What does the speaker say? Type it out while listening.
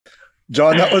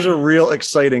John, that was a real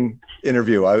exciting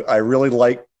interview. I really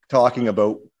like talking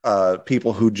about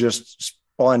people who just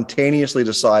spontaneously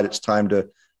decide it's time to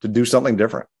do something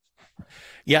different.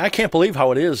 Yeah, I can't believe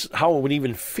how it would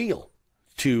even feel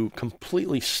to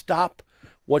completely stop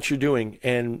what you're doing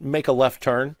and make a left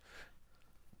turn,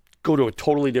 go to a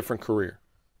totally different career.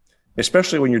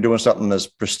 Especially when you're doing something as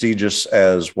prestigious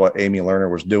as what Amy Lerner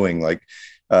was doing. Like,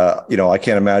 I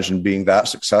can't imagine being that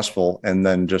successful and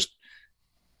then just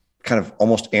kind of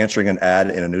almost answering an ad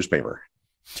in a newspaper.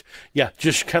 Yeah,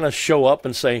 just kind of show up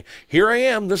and say, here I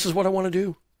am. This is what I want to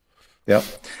do. Yeah.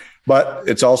 But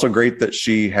it's also great that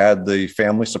she had the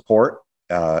family support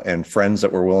and friends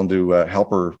that were willing to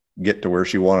help her get to where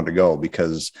she wanted to go,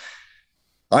 because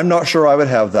I'm not sure I would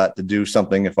have that to do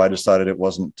something if I decided it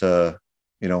wasn't,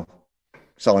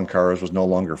 selling cars was no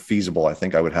longer feasible. I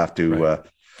think I would have to,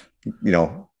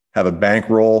 have a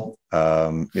bankroll,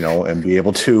 and be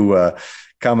able to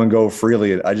come and go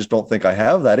freely. I just don't think I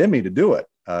have that in me to do it.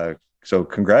 So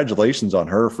congratulations on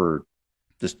her for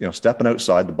just, stepping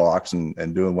outside the box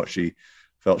and doing what she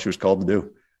felt she was called to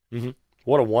do. Mm-hmm.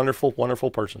 What a wonderful,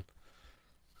 wonderful person.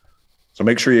 So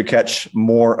make sure you catch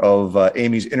more of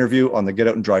Amy's interview on the Get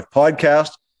Out and Drive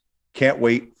podcast. Can't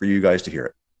wait for you guys to hear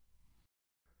it.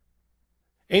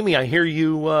 Amy, I hear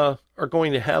you are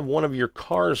going to have one of your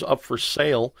cars up for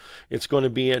sale. It's going to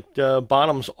be at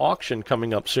Bottom's auction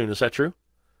coming up soon. Is that true?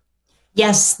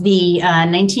 Yes, the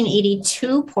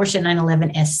 1982 Porsche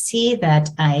 911 SC that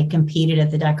I competed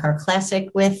at the Dakar Classic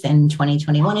with in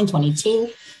 2021 and 22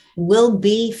 will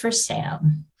be for sale.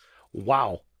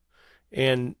 Wow.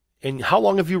 And how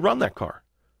long have you run that car?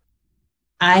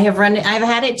 I've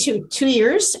had it two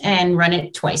years and run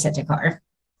it twice at Dakar.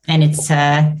 And it's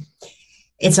a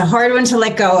hard one to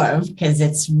let go of because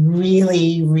it's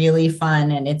really, really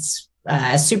fun and it's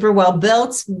super well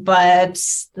built, but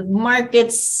the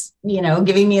market's,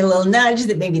 giving me a little nudge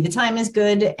that maybe the time is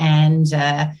good. And,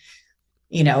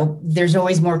 there's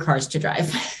always more cars to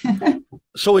drive.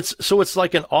 So it's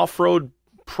like an off-road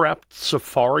prepped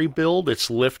safari build. It's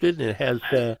lifted and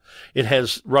it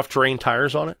has rough terrain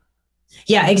tires on it.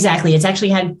 Yeah, exactly. It's actually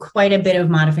had quite a bit of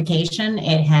modification.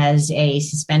 It has a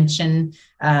suspension,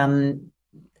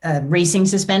 racing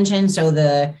suspension. So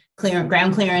the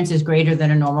ground clearance is greater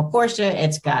than a normal Porsche.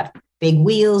 It's got big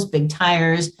wheels, big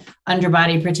tires,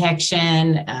 underbody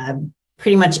protection,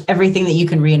 pretty much everything that you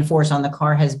can reinforce on the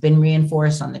car has been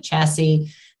reinforced on the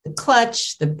chassis, the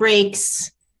clutch, the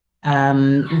brakes.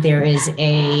 There is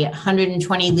a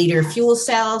 120 liter fuel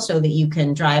cell so that you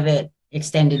can drive it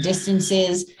extended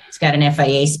distances. It's got an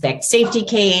FIA spec safety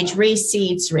cage, race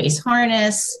seats, race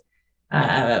harness,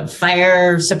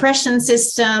 fire suppression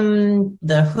system.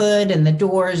 The hood and the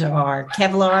doors are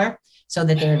Kevlar so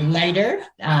that they're lighter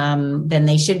than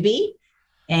they should be.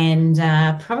 And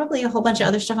probably a whole bunch of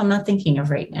other stuff I'm not thinking of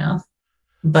right now.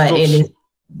 But it is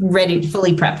ready,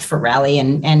 fully prepped for rally.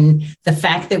 And the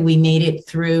fact that we made it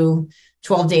through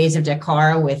 12 days of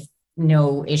Dakar with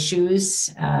no issues,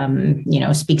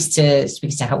 speaks to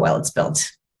how well it's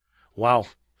built. Wow.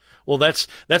 Well, that's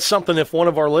something. If one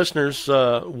of our listeners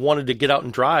wanted to get out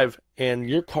and drive, and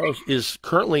your car is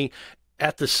currently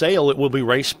at the sale, it will be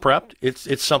race prepped.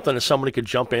 It's something that somebody could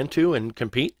jump into and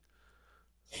compete.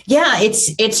 Yeah,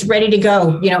 it's ready to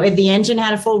go. The engine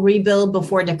had a full rebuild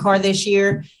before Dakar this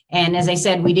year, and as I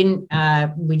said, we didn't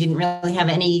really have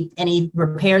any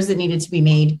repairs that needed to be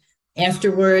made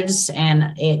afterwards,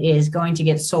 and it is going to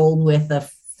get sold with a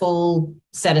full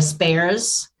set of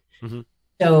spares. Mm-hmm.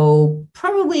 So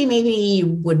probably maybe you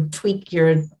would tweak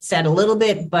your set a little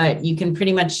bit, but you can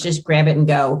pretty much just grab it and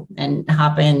go and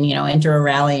hop in, enter a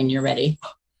rally and you're ready.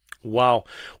 Wow.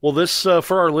 Well, this,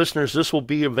 for our listeners, this will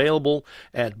be available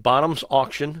at Bottom's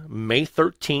auction May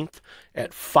 13th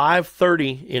at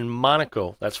 5:30 in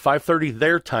Monaco. That's 5:30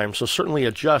 their time. So certainly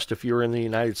adjust if you're in the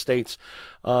United States,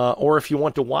 or if you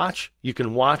want to watch, you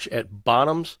can watch at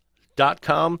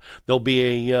bottoms.com. There'll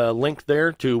be a link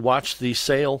there to watch the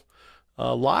sale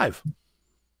live.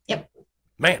 Yep.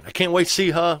 Man, I can't wait to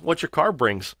see what your car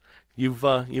brings. You've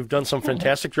done some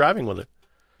fantastic driving with it.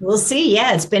 We'll see.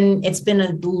 Yeah, it's been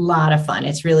a lot of fun.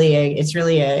 It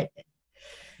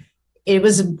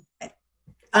was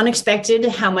unexpected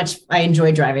how much I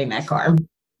enjoy driving that car.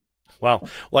 Wow.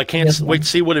 Well, I can't wait to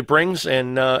see what it brings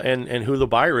and who the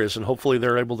buyer is, and hopefully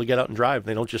they're able to get out and drive.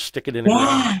 They don't just stick it in.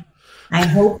 Yeah. I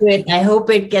hope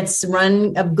it gets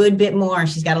run a good bit more.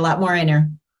 She's got a lot more in her.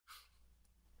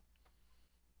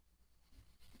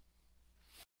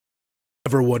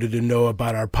 Ever wanted to know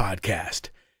about our podcast?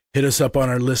 Hit us up on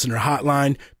our listener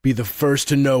hotline, be the first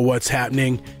to know what's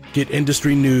happening, get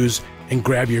industry news, and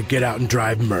grab your Get Out and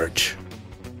Drive merch.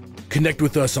 Connect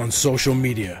with us on social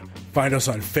media. Find us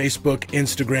on Facebook,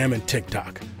 Instagram, and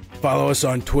TikTok. Follow us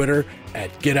on Twitter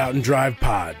at Get Out and Drive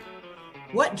Pod.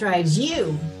 What drives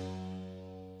you?